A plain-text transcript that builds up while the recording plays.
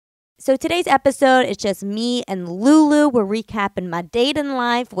So today's episode is just me and Lulu. We're recapping my dating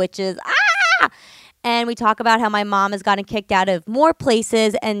life, which is and we talk about how my mom has gotten kicked out of more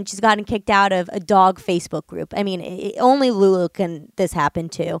places and she's gotten kicked out of a dog Facebook group. I mean, only Lulu can this happen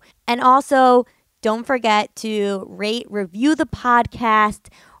to. And also, don't forget to rate, review the podcast,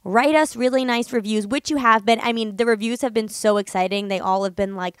 write us really nice reviews, which you have been. I mean, the reviews have been so exciting. They all have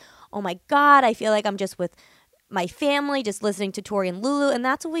been like, oh my God, I feel like I'm just with my family, just listening to Tori and Lulu. And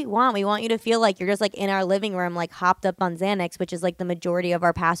that's what we want. We want you to feel like you're just like in our living room, like hopped up on Xanax, which is like the majority of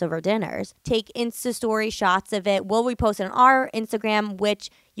our Passover dinners. Take Insta story shots of it. We'll repost it on our Instagram, which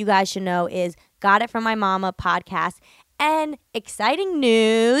you guys should know is Got It From My Mama podcast. And exciting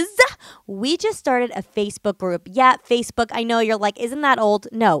news, we just started a Facebook group. Yeah, Facebook, I know you're like, isn't that old?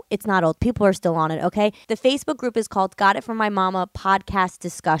 No, it's not old. People are still on it, okay? The Facebook group is called Got It From My Mama podcast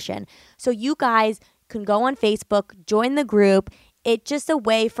discussion. So you guys can go on Facebook, join the group. It's just a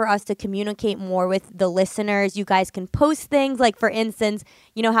way for us to communicate more with the listeners. You guys can post things like, for instance,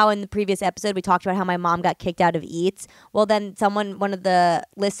 you know how in the previous episode we talked about how my mom got kicked out of Eats? Well, then one of the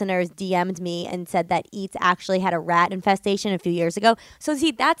listeners DM'd me and said that Eats actually had a rat infestation a few years ago. So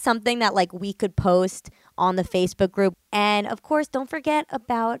see, that's something that like we could post on the Facebook group. And of course, don't forget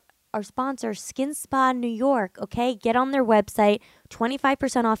about our sponsor, Skin Spa New York, okay? Get on their website,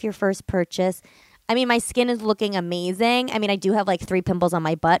 25% off your first purchase. I mean, my skin is looking amazing. I mean, I do have like 3 pimples on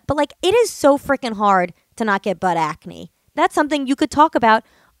my butt, but like it is so freaking hard to not get butt acne. That's something you could talk about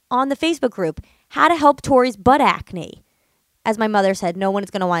on the Facebook group. How to help Tori's butt acne. As my mother said, no one is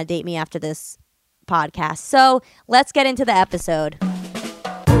going to want to date me after this podcast. So let's get into the episode.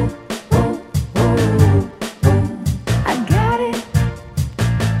 I got it.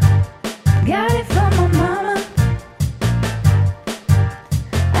 Got it from my mama.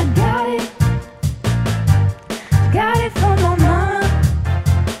 I got it. Got it from my mama.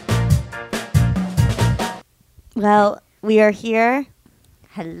 Well, we are here.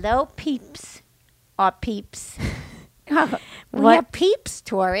 Hello, peeps. Our peeps. We What? have peeps,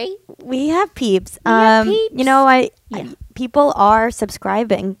 Tori. We have peeps. have peeps. You know, Yeah. people are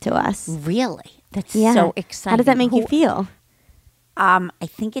subscribing to us. Really? That's Yeah. so exciting. How does that make you feel? I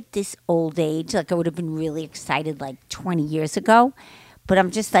think at this old age, like I would have been really excited like 20 years ago. But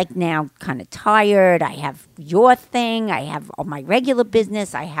I'm just like now kind of tired. I have your thing. I have all my regular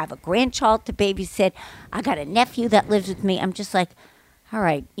business. I have a grandchild to babysit. I got a nephew that lives with me. I'm just like, all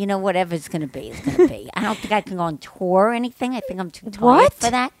right, you know, whatever it's going to be, it's going to be. I don't think I can go on tour or anything. I think I'm too tired What? for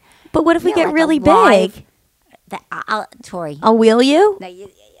that. But what if we Yeah, get like a really live- big? Tori. I'll wheel you? No,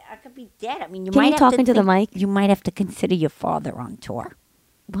 I could be dead. I mean, you Can might you have talk to into the think- mic? You might have to consider your father on tour.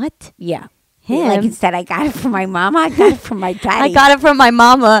 What? Yeah. Him? Like instead, I got it from my mama. I got it from my daddy. I got it from my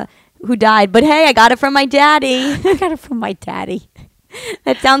mama who died. But hey, I got it from my daddy. I got it from my daddy.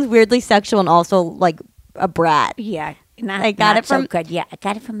 That sounds weirdly sexual and also like a brat. Yeah. Not, I got not it from- so good. Yeah, I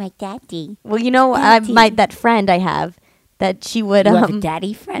got it from my daddy. Well, you know, Daddy. that friend I have, that she would You have a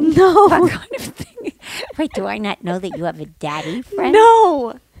daddy friend? No. What kind of thing? Wait, do I not know that you have a daddy friend?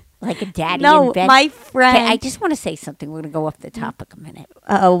 No, Like a daddy no, in bed? my friend. Okay, I just want to say something. We're going to go off the topic a minute.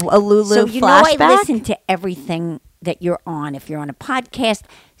 a Lulu So you flashback. know I listen to everything that you're on. If you're on a podcast,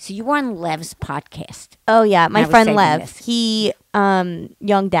 so you were on Lev's podcast, Oh yeah, my I was friend saving Lev. this. He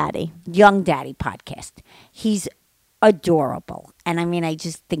young daddy. Young Daddy podcast. He's adorable, and I mean, I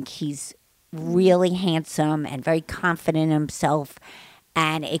just think he's really handsome and very confident in himself,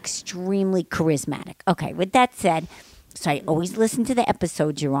 and extremely charismatic. Okay, with that said. So I always listen to the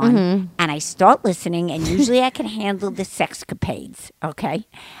episodes you're on, and I start listening, and usually I can handle the sexcapades, okay?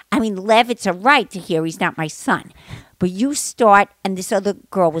 I mean, Lev, it's a right to hear he's not my son. But you start, and this other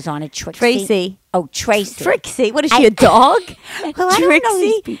girl was on it, Trixie. Tracy. Oh, Tracy. Trixie, what is she, a dog? Well, I don't know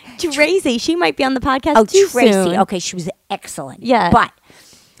these Trixie. Tracy, she might be on the podcast Oh, too Tracy. soon. Okay, she was excellent. Yeah. But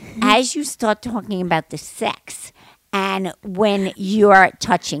as you start talking about the sex, and when you're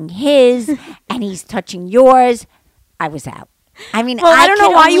touching his, and he's touching yours, I was out. I mean, Well, I don't know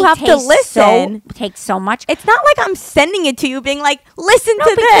can why you only have to take listen. Take so much. It's not like I'm sending it to you being like, listen No,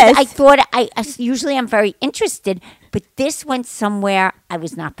 to because this. I thought usually I'm very interested, but this went somewhere I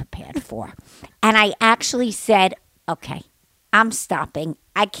was not prepared for, and I actually said, "Okay, I'm stopping.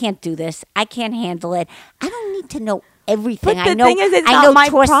 I can't do this. I can't handle it. I don't need to know everything. But the I know. thing is, it's I not know my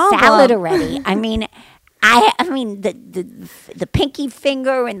tossed problem. salad already. I mean." I mean the pinky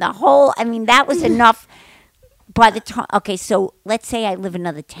finger and the whole. I mean that was enough. By the time, okay, so let's say I live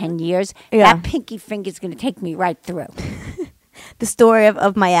another 10 years. Yeah. That pinky finger is going to take me right through. The story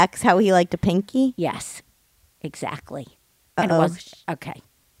of my ex, how he liked a pinky. Yes, exactly. And it Uh-oh. was okay.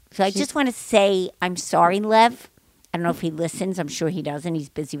 So I just want to say I'm sorry, Lev. I don't know if he listens. I'm sure he doesn't. He's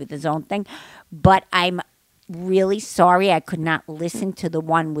busy with his own thing. But I'm really sorry I could not listen to the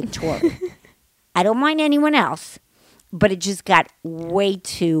one with Tori. I don't mind anyone else, but it just got way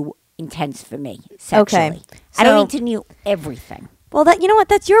too intense for me sexually. Okay, I don't so- need to know everything. Well, you know what?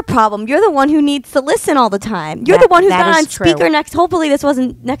 That's your problem. You're the one who needs to listen all the time. You're the one who's that got is on true. speaker next. Hopefully, this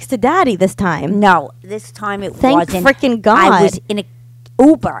wasn't next to Daddy this time. No, this time it Thank wasn't. frickin' God. I was in a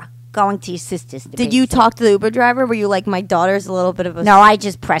Uber going to your sister's. Did you talk to the Uber driver? Were you like, my daughter's a little bit of a... No, I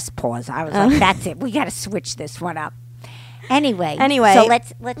just pressed pause. I was like, that's it. We got to switch this one up. Anyway, so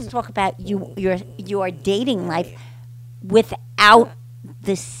let's talk about your dating life without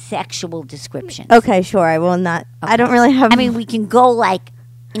the sexual descriptions. Okay, sure. I will not. I don't really have... I mean, we can go like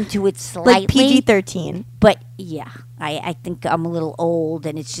into it slightly, like PG-13. but yeah, I think I'm a little old,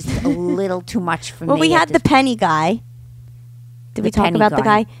 and it's just a little too much for me. Well, we at had the this- penny guy. Did we The talk penny about the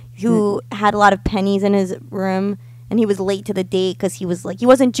guy. guy who had a lot of pennies in his room, and he was late to the date because he was like, he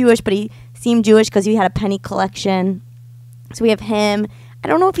wasn't Jewish, but he seemed Jewish because he had a penny collection. So we have him. I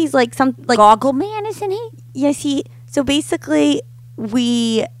don't know if he's like some like Goggle Man, isn't he? yes he. So basically,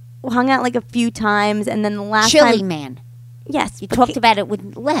 we hung out like a few times, and then the last Chili time, Man. yes, You but talked about it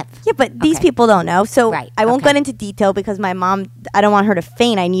with Lev. yeah, but these Okay. people don't know. So Right, I won't okay. get into detail because my mom. I don't want her to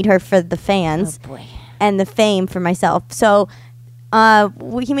faint. I need her for the fans. Oh boy. And the fame for myself. So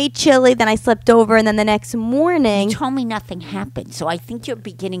he made chili, then I slept over, and then the next morning, You told me nothing happened, so I think you're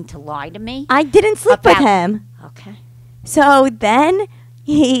beginning to lie to me. I didn't sleep with About- him. Okay. So then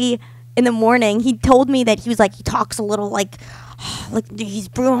in the morning, he told me that he was like, he talks a little like he's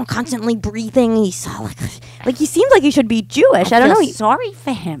constantly breathing. He's like he seems like he should be Jewish. I don't feel know. sorry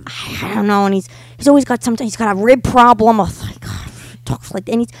for him. I don't know. And he's always got he's got a rib problem. Talks like,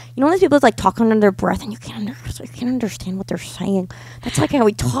 and he's, you know, those people that's like talking under their breath and you can't understand what they're saying. That's like how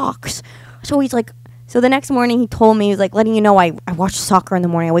he talks. So he's like, so the next morning he told me, he was like, letting you know, I watch soccer in the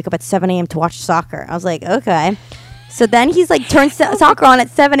morning. I wake up at 7 a.m. to watch soccer. I was like, okay. So then he's like turns soccer on at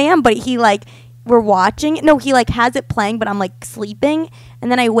 7 a.m. But he like, we're watching. No, he like has it playing, but I'm like sleeping.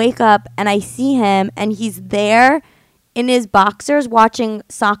 And then I wake up and I see him and he's there in his boxers watching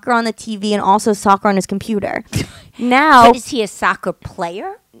soccer on the TV and also soccer on his computer. Now, But is he a soccer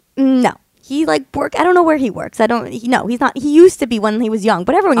player? no. He like I don't know where he works. No, he's not. He used to be when he was young,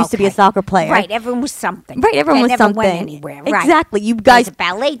 but everyone used to be a Okay. soccer player. Right, everyone was something. Right, everyone They was never something. Went anywhere. Right. Exactly. You I was guys a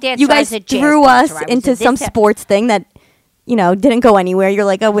ballet dancer. you I guys was a jazz threw dancer, us I was into a some this, sports thing that, you know, didn't go anywhere. You're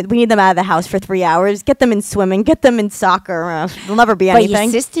like, oh, we need them out of the house for 3 hours. Get them in swimming. Get them in soccer. They'll never be But your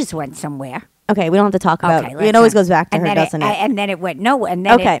anything. sisters went somewhere. Okay, we don't have to talk about Okay, it. let's It always not- goes back to and her, then doesn't it? And then it went no, and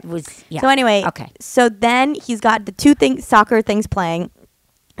then Okay. it was. Yeah. So anyway, Okay. So then he's got the soccer things playing.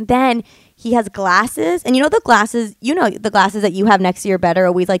 Then he has glasses, and you know the glasses that you have next to your bed are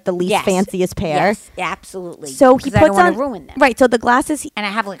always like the least Yes. fanciest pair. Yes, absolutely. So he 'Cause I puts don't wanna on ruin them. right. So the glasses. And I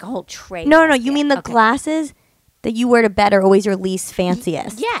have like a whole tray. No, back you there. mean the Okay. glasses that you wear to bed are always your least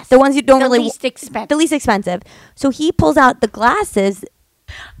fanciest. Yes. the ones you don't The really least expensive. The least expensive. So he pulls out the glasses.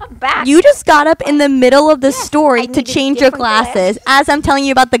 I'm back. You just got up in the middle of the Yes, story I to needed change your different glasses glasses. as I'm telling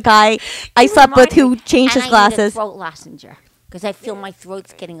you about the guy I You slept with who remind me. changed his And I need a glasses. throat lozenger because I feel my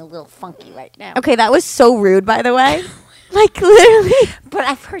throat's getting a little funky right now. Okay, that was so rude, by the way. Like literally. But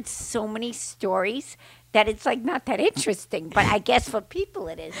I've heard so many stories that it's like not that interesting. But I guess for people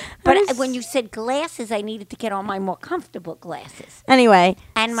it is. But That is- when you said glasses, I needed to get on my more comfortable glasses Anyway,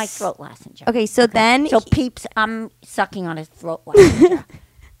 and my throat lozenger. okay, so then So peeps, I'm sucking on his throat lozenger,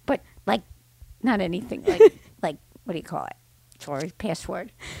 but like not anything like what do you call it? Tori's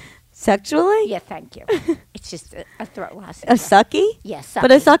password. sexually, Yeah, thank you. It's just a throat lozenger. a sucky. Yes,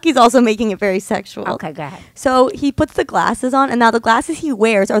 But a sucky's also making it very sexual. Okay, go ahead. So he puts the glasses on, and now the glasses he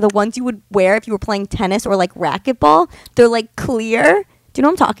wears are the ones you would wear if you were playing tennis or like racquetball. They're like clear. Do you know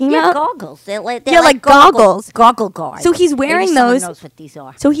what I'm talking Yeah, about? goggles. They're like goggles. Goggle guards. So he's wearing Maybe someone those- knows what these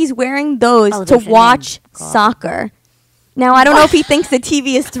are. So he's wearing those Oh, to there's a name. watch God. soccer. Now, I don't know if he thinks the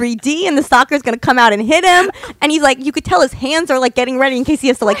TV is 3D and the soccer is going to come out and hit him. And he's like, you could tell his hands are like getting ready in case he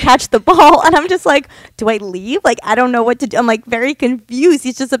has to like catch the ball. And I'm just like, do I leave? Like, I don't know what to do. I'm like very confused.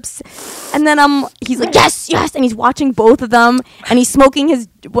 He's just upset. And then he's like, yes. And he's watching both of them. And he's smoking his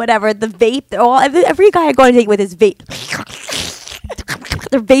whatever, the vape. Every guy I go on a date with is vape.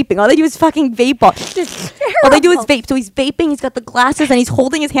 They're vaping. All they do is fucking vape. All they do is vape. So he's vaping. He's got the glasses and he's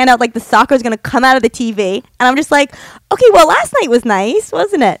holding his hand out like the soccer is gonna come out of the TV. And I'm just like, okay, well, last night was nice,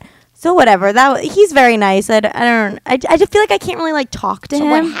 wasn't it? So whatever. He's very nice. I just feel like I can't really like talk to So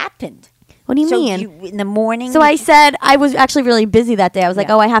him. what happened? What do you So mean? you, in the morning? So I said I was actually really busy that day. I was like,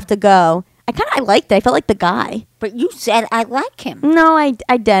 Yeah. oh, I have to go. I liked it. I felt like the guy. But you said I like him. No, I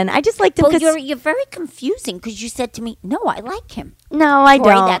didn't. I just liked him Well, because you're very confusing because you said to me, "No, I like him." no, I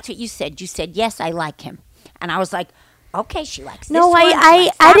Tori, don't. that's what you said. You said, "Yes, I like him," and I was like, "Okay, she likes this No, one, she I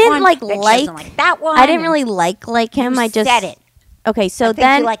likes that didn't one, like then she doesn't like that one." I didn't and really like him. you I just said it. Okay, so I think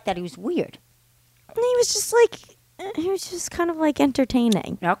then you liked that he was weird. he was just like he was just kind of like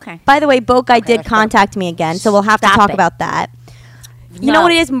entertaining. Okay. By the way, Boat Guy did let's go. contact me again, so we'll have to Stop talk it. about that. You know No.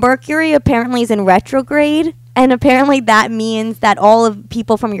 what it is? Mercury apparently is in retrograde, and apparently that means that all of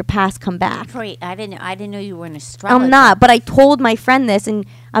people from your past come back. Tori, I didn't know you were an astrologer. I'm not, but I told my friend this, and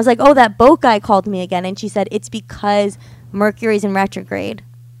I was like, "Oh, that Boat Guy called me again," and she said it's because Mercury's in retrograde,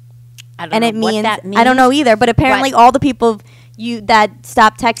 I don't and know it what means that means. I don't know either. But apparently, But- all the people you that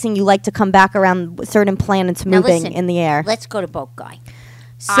stop texting you like to come back around certain planets Now moving listen, in the air. Let's go to Boat Guy.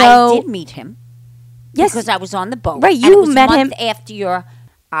 So I did meet him. yes, Because I was on the boat. Right, and you it was met a month him- after your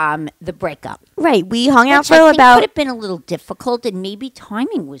the breakup. right. We hung out Which I for think about could have been a little difficult, and maybe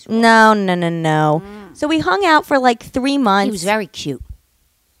timing was wrong. no. So we hung out for like 3 months. He was very cute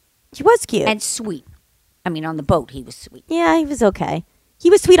He was cute. and sweet. I mean, on the boat, he was sweet. Yeah, he was okay. He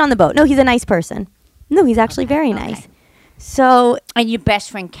was sweet on the boat. No, he's a nice person. No, he's actually very okay. nice. So, And your best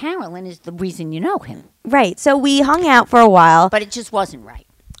friend Carolyn is the reason you know him. right. So we hung out for a while. But it just wasn't right.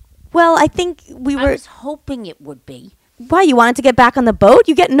 Well, I think we I were. was hoping it would be. Why, you wanted to get back on the boat?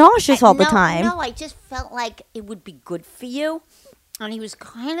 You get nauseous all the time. No, I just felt like it would be good for you. And he was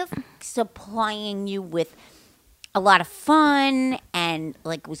kind of supplying you with a lot of fun and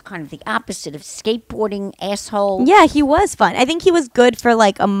like was kind of the opposite of skateboarding asshole. Yeah, he was fun. I think he was good for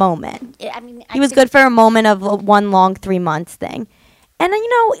like a moment. I mean, He was good for a moment of a one long 3 months thing. And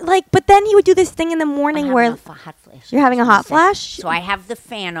but then he would do this thing in the morning where hot flash. you're having a hot flash. So I have the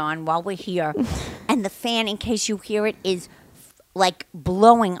fan on while we're here, and the fan, in case you hear it, is like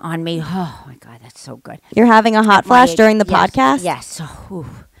blowing on me. Oh my god, that's so good. You're having a hot My flash age- during the yes, podcast? Yes. So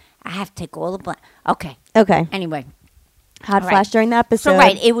I have to take all the Okay. Okay. Anyway, Hot all flash right. during the episode.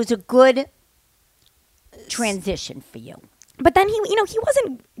 so it was a good transition for you. But then he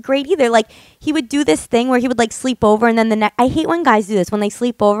wasn't great either. Like he would do this thing where he would like sleep over, and then I hate when guys do this when they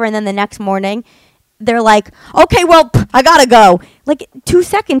sleep over, and then the next morning they're like, "Okay, well, I gotta go." Like 2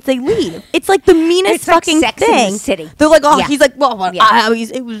 seconds they leave. It's like the meanest It's like fucking Sex in thing. the City. They're like, "Oh," Yeah. he's like, "Well, Yeah.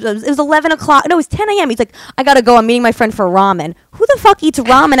 it was 11 o'clock. No, it was 10 a.m." He's like, "I gotta go. I'm meeting my friend for ramen." Who the fuck eats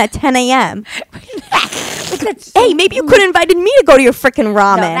ramen at 10 a.m.? Hey, maybe you could have invited me to go to your freaking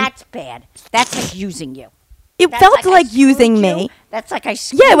ramen. No, that's bad. That's like using you. It That's felt I like screwed using you. me. That's like I.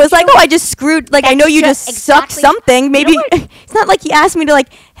 Yeah, it was like, screwed oh, you. I just screwed. Like, I know you That's just suck exactly- something. You Maybe know what? it's not like he asked me to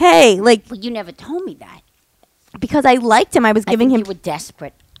like, hey, like Well, you never told me that. because I liked him. I was I giving think him. you were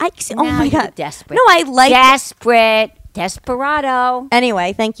desperate. Oh No, my you were god, desperate. No, I liked. Desperate, desperado.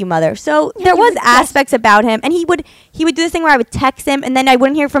 Anyway, thank you, mother. So Yeah, there you was were aspects about him, and he would do this thing where I would text him, and then I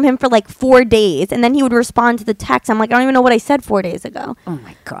wouldn't hear from him for like 4 days, and then he would respond to the text. I'm like, I don't even know what I said 4 days ago. Oh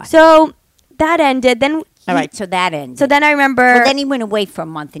my god. So that ended. Then All right, so that ended. So then I remember. well, then he went away for a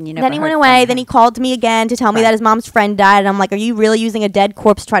month, and you never. Then he heard went from away. him. Then he called me again to tell me Right. that his mom's friend died. And I'm like, are you really using a dead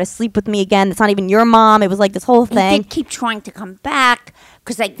corpse to try to sleep with me again? It's not even your mom. It was like this whole He thing. did keep trying to come back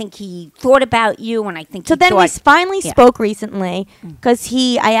because I think he thought about you, and I think So he then we thought, finally Yeah. spoke recently because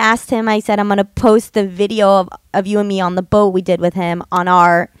I asked him, I said, I'm going to post the video of you and me on the boat we did with him on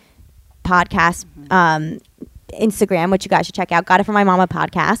our podcast Instagram, which you guys should check out. Got it from my mama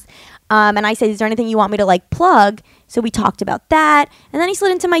podcast. And I said, is there anything you want me to like plug? So we talked about that. And then he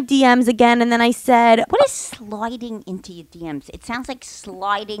slid into my DMs again. And then I said, What is sliding into your DMs? It sounds like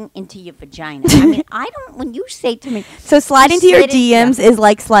sliding into your vagina. I mean, I don't. When you say to me, so slide You into your slid in- DMs is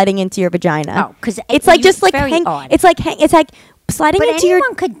like sliding into your vagina. oh, because It's like just like very hang, odd. it's like sliding but into your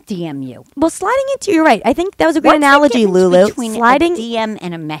anyone could DM you. well sliding into you're right. I think that was a great What's the analogy, difference Lulu. between Sliding a DM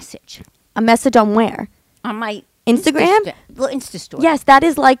and a message a message on where? on my Instagram? Insta story. Yes, that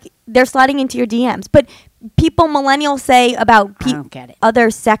is like they're sliding into your DMs. But people millennials say about I don't get it. other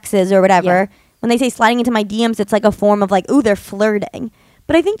sexes or whatever. Yeah. When they say sliding into my DMs, it's like a form of like, ooh, they're flirting.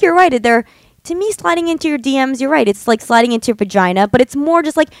 But I think you're right. They're to me sliding into your DMs. You're right. It's like sliding into your vagina, but it's more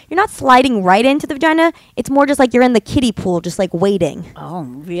just like you're not sliding right into the vagina. It's more just like you're in the kiddie pool, just like waiting. Oh,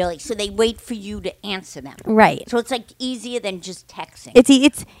 really? So they wait for you to answer them. Right. So it's like easier than just texting. It's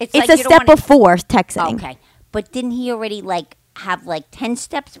It's like a you don't step wanna- before texting. Okay, but didn't he already like have like 10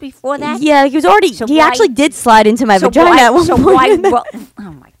 steps before that? Yeah, he was already. So he why- actually did slide into my So vagina why, at one so point. why and then- ro-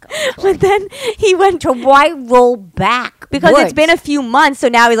 oh my god! Tori. but then he went So why roll back? because it's words? been a few months. So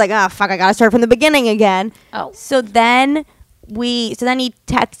now he's like, oh fuck, I gotta start from the beginning again. Oh. So then he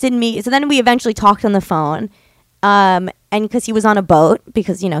texted me. So then we eventually talked on the phone, And because he was on a boat,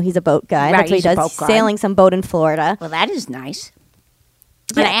 because he's a boat guy. Right, That's what he he's a does. boat He's guy. sailing some boat in Florida. Well, that is nice.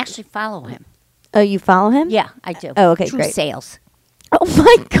 Yeah. And I actually follow him. Oh, you follow him? Yeah, I do. Oh, okay, True great. Sales. Oh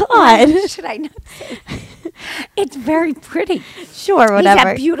my God. Should I not say? It's very pretty. Sure, He's whatever.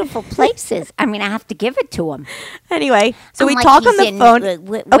 at beautiful places. I mean, I have to give it to him. Anyway, so we Unlike talk on he's the in, phone.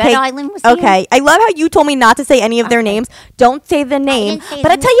 Red Okay. Island was he in? Okay. I love how you told me not to say any of their names. Don't say the name. didn't say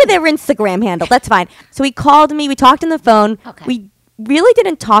But I his tell you their Instagram handle. That's fine. So he called me. We talked on the phone. Okay. We really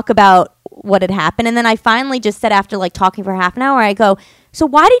didn't talk about what had happened. And then I finally just said, after like talking for half an hour, I go, so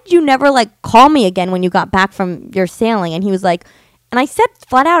why did you never like call me again when you got back from your sailing? And he was like, and I said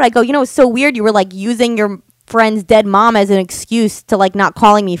flat out, I go, it's so weird. You were like using your friend's dead mom as an excuse to like not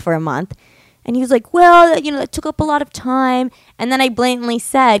calling me for a month. And he was like, well, it took up a lot of time. And then I blatantly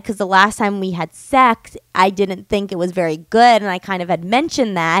said, because the last time we had sex, I didn't think it was very good. And I kind of had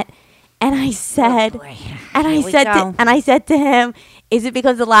mentioned that. And I said, boy. and I Here we said, go. and I said to him, is it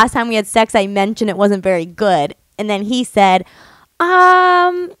because the last time we had sex, I mentioned it wasn't very good? And then he said,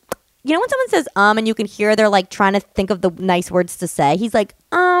 when someone says and you can hear they're like trying to think of the nice words to say. He's like,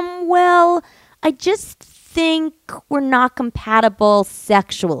 well, I just think we're not compatible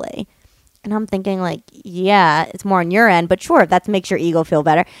sexually. And I'm thinking like, yeah, it's more on your end, but sure, if that makes your ego feel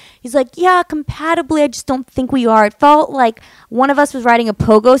better. He's like, yeah, compatibly, I just don't think we are. It felt like one of us was riding a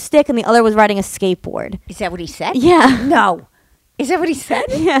pogo stick and the other was riding a skateboard. Is that what he said? Yeah. No. Is that what he said?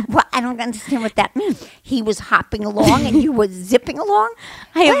 Yeah. Well, I don't understand what that means. He was hopping along and you were zipping along?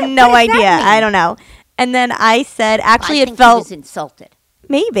 I have What no does that idea. mean? I don't know. And then I said, actually, I it think felt he was insulted.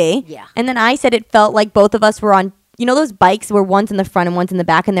 maybe. Yeah. And then I said it felt like both of us were on, those bikes where one's in the front and one's in the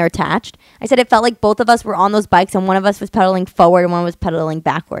back and they're attached. I said it felt like both of us were on those bikes and one of us was pedaling forward and one was pedaling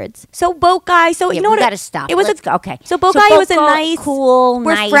backwards. So boat guy, so Yeah, you know we what? gotta stop. It was Let's go. Okay. So boat So guy boat was a guy, nice, cool,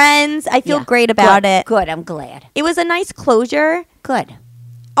 we're nice. friends. I feel Yeah. great about Good, it. Good. I'm glad. It was a nice closure. Good.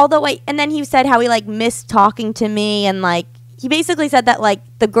 Although and then he said how he like missed talking to me and like he basically said that like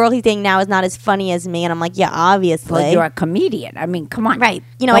the girl he's dating now is not as funny as me and I'm like, yeah, obviously. Well, you're a comedian. I mean, come on. Right.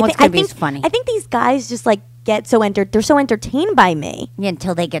 No one's gonna be as funny. I think these guys just like get they're so entertained by me. Yeah,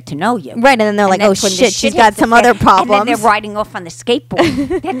 until they get to know you. Right, and then they're like, oh that's when the shit, she's hits got the some fan. other problems. And then they're riding off on the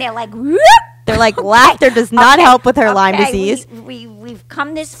skateboard. Then they're like, whoop. They're like, laughter does not Okay, help with her Lyme okay, disease. We've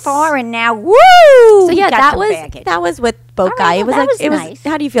come this far and now, woo! So we yeah, got the baggage. that was with boat All guy. right, It was well, like that was nice.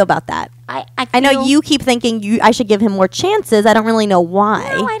 How do you feel about that? I know feel- you keep thinking I should give him more chances. I don't really know why.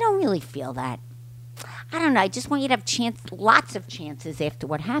 No, I don't really feel that. I don't know. I just want you to have lots of chances after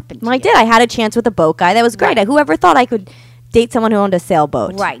what happened to Well, I you. did. I had a chance with a boat guy. That was great. Right. Whoever thought I could date someone who owned a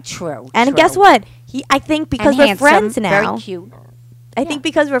sailboat? Right, true. And true. guess what? I think because And we're handsome, friends now. Very cute. I think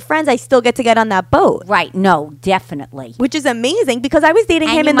because we're friends, I still get to get on that boat. Right, no, definitely. Which is amazing because I was dating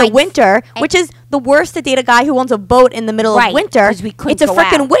And him you in the might- winter, which is the worst to date a guy who owns a boat in the middle Right, of winter. 'cause we couldn't It's a go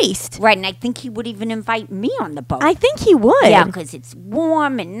freaking out. waste. Right, and I think he would even invite me on the boat. I think he would. Yeah, because it's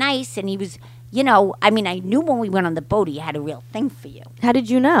warm and nice, and he was, I mean, I knew when we went on the boat he had a real thing for you How did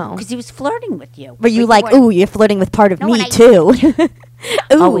you know? because he was flirting with you. Were you But like, weren't- ooh, you're flirting with part of No, me and I- too?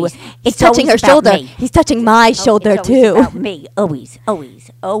 Ooh, Always. he's It's touching her always about shoulder. me. He's touching my Oh, shoulder it's always too. about me, always, always,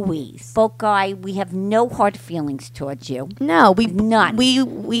 always. Boat guy, we have no hard feelings towards you. No, we None.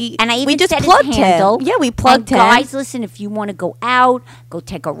 we And I even we just said plugged his handle. him. Yeah, we plugged and him. Guys, listen, if you want to go out, go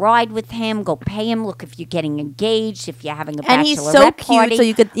take a ride with him, go pay him. Look, if you're getting engaged, if you're having a And he's bachelorette so cute, party, so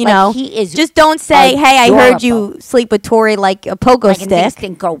you could, like, he is just don't say, "Hey, I heard adorable. you sleep with Tori like a pogo Like, and things stick."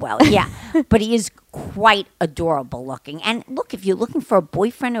 didn't go well. Yeah, but he is quite adorable looking. And look, if you're looking for a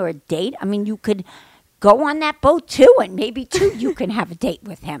boyfriend or a date, I mean, you could go on that boat too, and maybe too you can have a date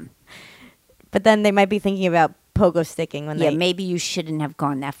with him. But then they might be thinking about pogo sticking when Yeah, they. maybe you shouldn't have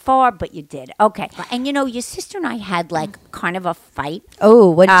gone that far, but you did. Okay, and your sister and I had like kind of a fight. Oh,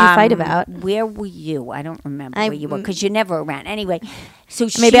 what did you fight about? Where were you? I don't remember I- where you were because you're never around. Anyway, so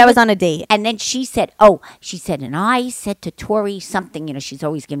Maybe I was on a date. and then she said, and I said to Tori something, she's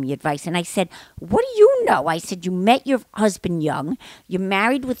always giving me advice. And I said, what do you know? I said, you met your husband young, you're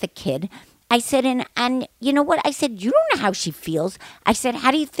married with a kid. I said, and you know what? I said, you don't know how she feels. I said,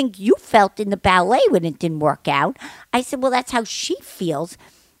 how do you think you felt in the ballet when it didn't work out? I said, well, that's how she feels.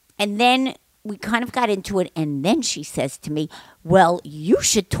 And then we kind of got into it. And then she says to me, well, you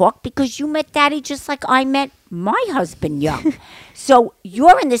should talk because you met Daddy just like I met my husband young. So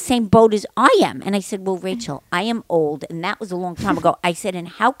you're in the same boat as I am. And I said, well, Rachel, I am old. And that was a long time ago. I said, and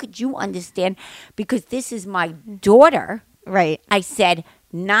how could you understand? Because this is my daughter. Right. I said,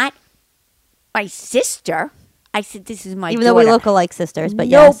 not my sister. I said, this is my Even daughter. though we look alike sisters, but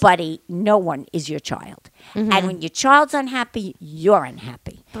yes. Nobody, no one is your child. And when your child's unhappy, you're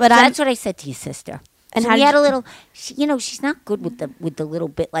unhappy. But So I'm- that's what I said to your sister. And so how we did had a you- little. She's not good with the little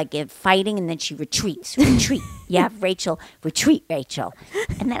bit like fighting, and then she retreats. Retreat. Yeah, Rachel. Retreat, Rachel.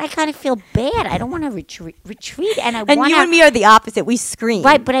 And then I kind of feel bad. I don't want to retreat, and I And want you her, and me are the opposite. We scream.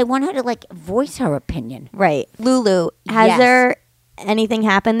 right, but I want her to like voice her opinion. Right. Lulu, has Yes. there anything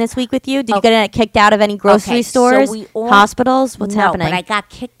happened this week with you? Did you get kicked out of any grocery Okay, so stores, we all- hospitals? What's no, happening? but I got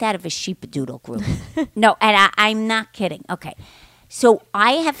kicked out of a sheepadoodle group. No, and I'm not kidding. Okay. So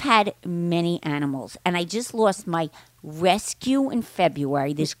I have had many animals, and I just lost my rescue in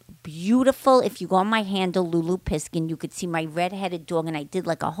February. This beautiful, if you go on my handle, Lulu Piskin, you could see my red-headed dog, and I did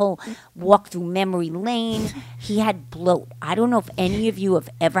like a whole walk through memory lane. He had bloat. I don't know if any of you have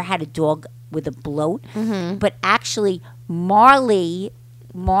ever had a dog with a bloat, but actually Marley,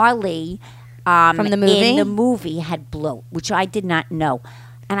 From the movie? in the movie had bloat, which I did not know,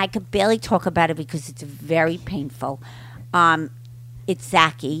 and I could barely talk about it because it's very painful. It's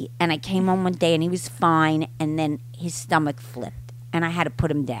Zachy, and I came home one day and he was fine, and then his stomach flipped, and I had to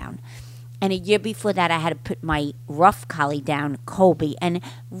put him down. And a year before that, I had to put my rough collie down, Colby, and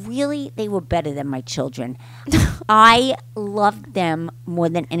really, they were better than my children. I loved them more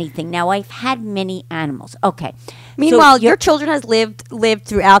than anything. Now, I've had many animals. Okay. Meanwhile, So your children has lived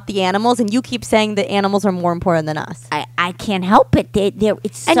throughout the animals, and you keep saying the animals are more important than us. I can't help it.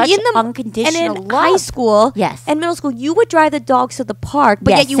 It's such unconditional and in love. high school, Yes. and middle school, you would drive the dogs to the park,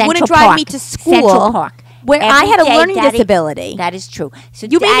 but Yes, yet you Central wouldn't drive Park. me to school. Central Park. Where I Every had a day, learning Daddy- disability. That is true. So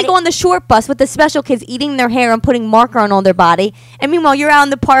You made me Daddy- go on the short bus with the special kids eating their hair and putting marker on all their body. And meanwhile, you're out in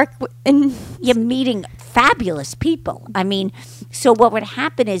the park and You're meeting fabulous people. I mean, so what would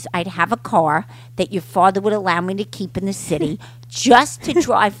happen is I'd have a car that your father would allow me to keep in the city just to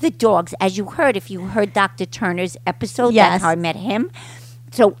drive the dogs. As you heard, if you heard Dr. Turner's episode, Yes. that's how I met him.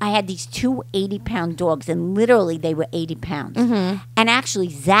 So I had these two 80-pound dogs, and literally they were 80 pounds. And actually,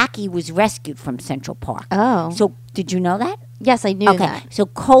 Zachy was rescued from Central Park. Oh. So did you know that? yes, I knew Okay. that. So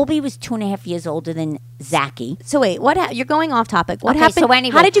Colby was 2.5 years older than Zachy. So wait, you're going off topic. What Okay, happened? so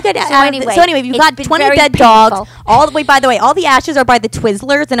anyway- how did you get so out? anyway, So anyway, you've it's got been 20 very dead painful. dogs. All the way. By the way, all the ashes are by the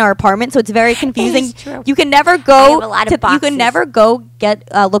Twizzlers in our apartment, so it's very confusing. It's true. You can never I go. have a lot of You boxes. can never go get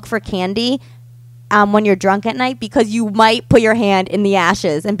look for candy. When you're drunk at night, because you might put your hand in the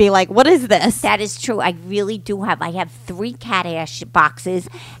ashes and be like, "What is this?" That is true. I really do have. I have 3 cat ash boxes,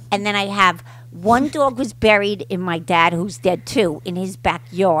 and then I have one dog was buried in my dad, who's dead too, in his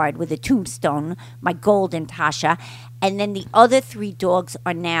backyard with a tombstone. My golden Tasha, and then the other 3 dogs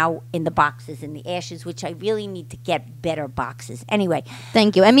are now in the boxes in the ashes, which I really need to get better boxes. Anyway,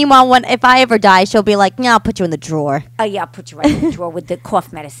 Thank you. And meanwhile, if I ever die, she'll be like, "No, I'll put you in the drawer." oh yeah, I'll put you right in the drawer with the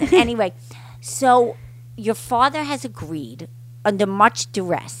cough medicine. Anyway, so your father has agreed under much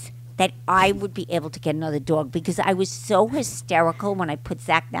duress that I would be able to get another dog because I was so hysterical when I put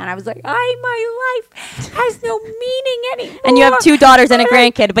Zach down. I was like, my life has no meaning anymore. And you have 2 daughters and a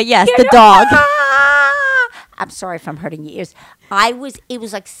grandkid, but yes, the Get dog. I'm sorry if I'm hurting your ears. It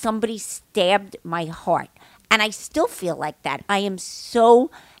was like somebody stabbed my heart. And I still feel like that. I am so.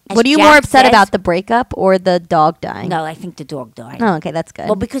 as What are you Jack more upset says- about, the breakup or the dog dying? No, I think the dog died. Oh, okay, that's good.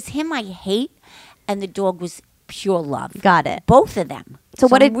 Well, because him I hate, and the dog was pure love. Got it. Both of them. So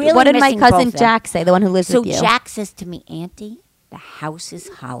what I'm did really what did my missing cousin both of them. Jack say? The one who lives So with you. Jack says to me, Auntie, the house is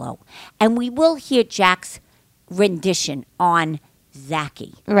hollow, and we will hear Jack's rendition on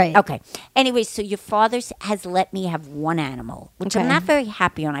Zachy. Right. Okay. Anyway, so your father has let me have one animal, which I'm Okay. not very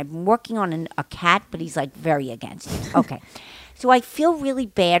happy on. I've been working on a cat, but he's like very against it. Okay. So I feel really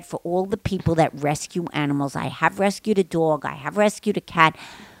bad for all the people that rescue animals. I have rescued a dog. I have rescued a cat.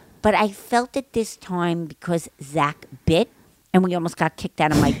 But I felt it this time because Zach bit, and we almost got kicked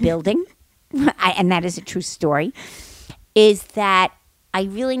out of my building. And that is a true story. Is that I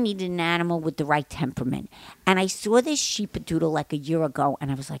really needed an animal with the right temperament. And I saw this sheepadoodle like a year ago,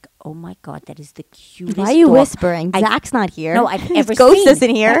 and I was like, oh my God, that is the cutest Why are you dog whispering? I- Zach's not here. No, I've His ever ghost seen.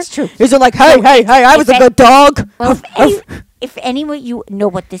 isn't here. That's true. He's like, hey, I was if a it- good dog. Well, if anyone you know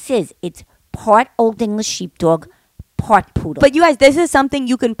what this is, it's part Old English sheepdog, part poodle. But you guys, this is something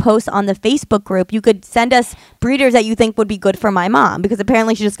you can post on the Facebook group. You could send us breeders that you think would be good for my mom, because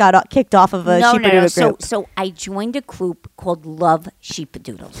apparently she just got kicked off of a sheepadoodle group. So I joined a group called Love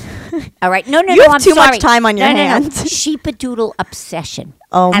Sheepadoodles. All right. No, You have I'm too much sorry. time on your No. hands. Sheepadoodle obsession.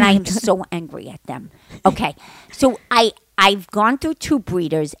 Oh and my I am so angry at them. Okay. So I've gone through 2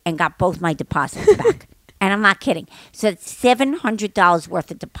 breeders and got both my deposits back. And I'm not kidding. So it's $700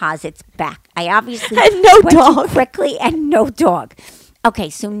 worth of deposits back. I obviously And no went too dog. quickly and no dog. Okay,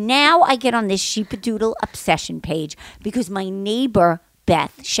 so now I get on this sheepadoodle obsession page because my neighbor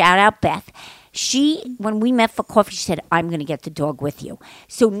Beth, shout out Beth, When we met for coffee, she said, I'm going to get the dog with you.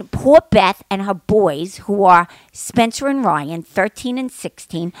 So poor Beth and her boys, who are Spencer and Ryan, 13 and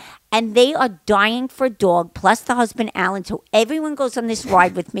 16, and they are dying for a dog, plus the husband, Alan. So everyone goes on this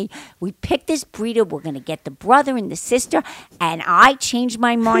ride with me. We pick this breeder. We're going to get the brother and the sister. And I change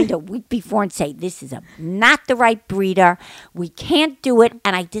my mind a week before and say, this is not the right breeder. We can't do it.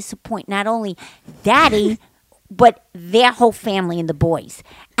 And I disappoint not only Daddy, but their whole family and the boys.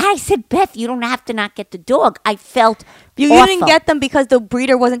 And I said, Beth, you don't have to not get the dog. I felt You awful. didn't get them because the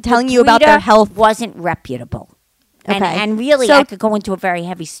breeder wasn't telling you about their breeder health. wasn't reputable. Okay. And really, So- I could go into a very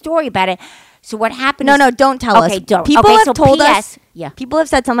heavy story about it. So what happened No, is... no, don't tell us. Okay, don't. People Okay, have so told us. PS, yeah. People have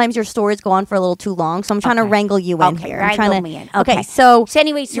said sometimes your stories go on for a little too long, so I'm trying to wrangle you in Okay, here. wrangle I'm trying to, me in. Okay, so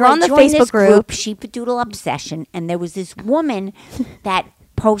anyway, you're I on the joined Facebook this group. Sheepadoodle Obsession, and there was this woman that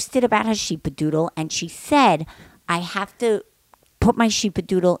posted about her sheepadoodle, and she said, I have to put my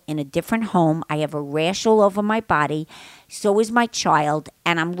sheepadoodle in a different home. I have a rash all over my body. So is my child,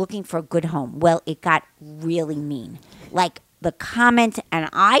 and I'm looking for a good home. Well, it got really mean. Like the comments, and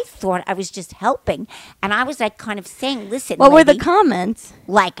I thought I was just helping, and I was like kind of saying, listen, What were the lady, comments?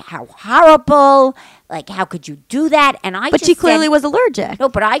 like how horrible, like how could you do that? And I But just she clearly said, was allergic. no,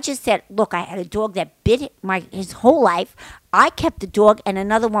 but I just said, look, I had a dog that bit his whole life. I kept the dog and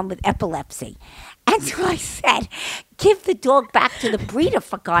another one with epilepsy. And so I said, give the dog back to the breeder,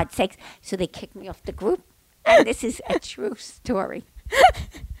 for God's sakes. So they kicked me off the group. And this is a true story.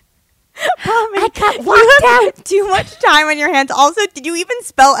 I got You locked have out. too much time on your hands. Also, did you even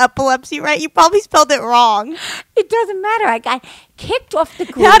spell epilepsy right? You probably spelled it wrong. It doesn't matter. I got kicked off the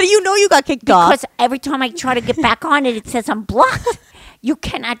group. How do you know you got kicked off? Because every time I try to get back on it, it says I'm blocked. You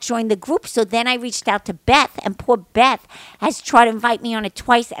cannot join the group. So then I reached out to Beth, and poor Beth has tried to invite me on it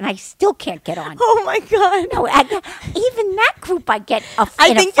twice, and I still can't get on. Oh my god! No, even that group I get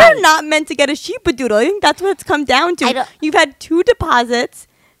I think you're not meant to get a sheepadoodle. I think that's what it's come down I to. don't- You've had 2 deposits.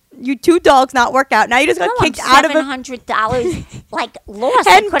 Your 2 dogs not work out. Now you just got kicked out of a. $700 like lost.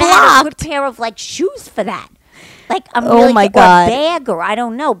 And I could have had a good blocked. pair of like shoes for that. Like a Oh really my or God. a bag or I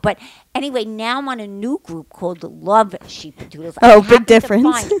don't know. But anyway, now I'm on a new group called Love Sheepadoodles. Oh, I big happened to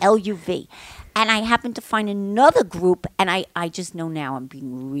difference. find LUV. And I happen to find another group, and I just know now I'm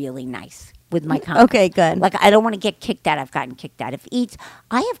being really nice with my comments. Okay, good. Like, I don't want to get kicked out. I've gotten kicked out of Eats.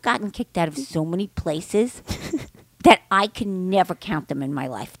 I have gotten kicked out of so many places that I can never count them in my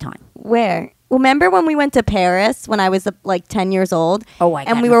lifetime. Where? Remember when we went to Paris when I was like 10 years old? Oh, I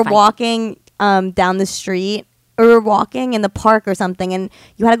got And we in a were fight. walking down the street. Or we were walking in the park or something, and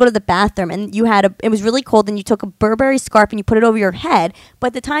you had to go to the bathroom, and it was really cold, and you took a Burberry scarf and you put it over your head. But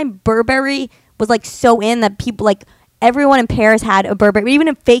at the time, Burberry was like so in that people like everyone in Paris had a Burberry,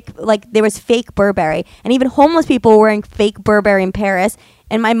 even there was fake Burberry, and even homeless people were wearing fake Burberry in Paris.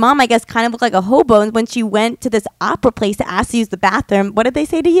 And my mom, I guess, kind of looked like a hobo. And when she went to this opera place to ask to use the bathroom, what did they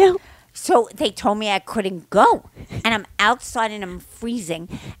say to you? So they told me I couldn't go, and I'm outside and I'm freezing,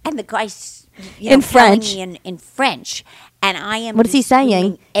 and the guy's In telling French. me in French, and I am. What is he just saying?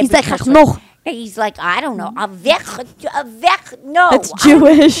 screaming He's every like, curse "No." word. He's like, I don't know, avec, no. That's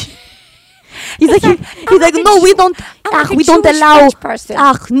Jewish. He's like, no, we don't. I'm like a We don't Jewish allow. French person.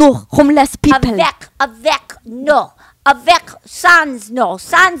 No, homeless people. Avec, no. Avec, sans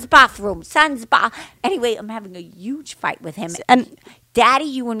bathroom, sans bath. Anyway, I'm having a huge fight with him. And- Daddy,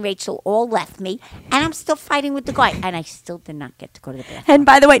 you and Rachel all left me, and I'm still fighting with the guy, and I still did not get to go to the bathroom. And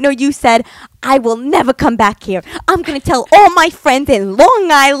by the way, no, you said, I will never come back here. I'm going to tell all my friends in Long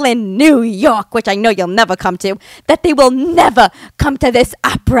Island, New York, which I know you'll never come to, that they will never come to this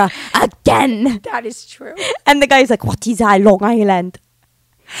opera again. That is true. And the guy's like, what is that, Long Island?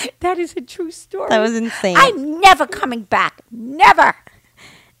 That is a true story. That was insane. I'm never coming back. Never.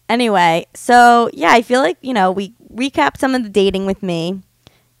 Anyway, so yeah, I feel like, we recapped some of the dating with me.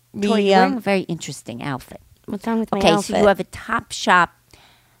 Tori, you're wearing a very interesting outfit. What's wrong with my Okay, outfit? so you have a Topshop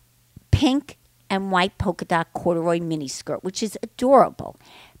pink and white polka dot corduroy mini skirt, which is adorable.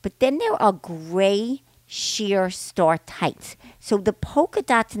 But then there are gray sheer star tights. So the polka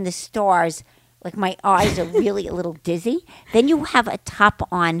dots and the stars, like my eyes are really a little dizzy. Then you have a top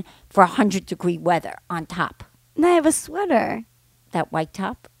on for 100-degree weather on top. No, I have a sweater. That white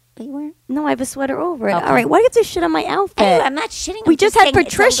top that you wear? No, I have a sweater over it. Okay. All right, why do you have to shit on my outfit? Anyway, I'm not shitting. We I'm just had saying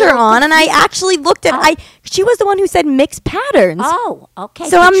it's a Patricia little on, and I confusing. actually looked at. Oh. She was the one who said mixed patterns. Oh, okay.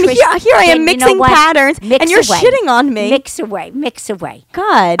 So I'm Patricia, here I am then you know mixing what? patterns, Mix and you're away. shitting on me. Mix away.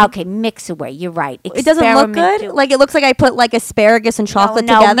 God, Okay, mix away. You're right. it doesn't look good. Experiment. Like it looks like I put like asparagus and chocolate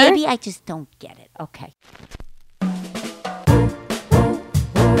no, together. Maybe I just don't get it. Okay.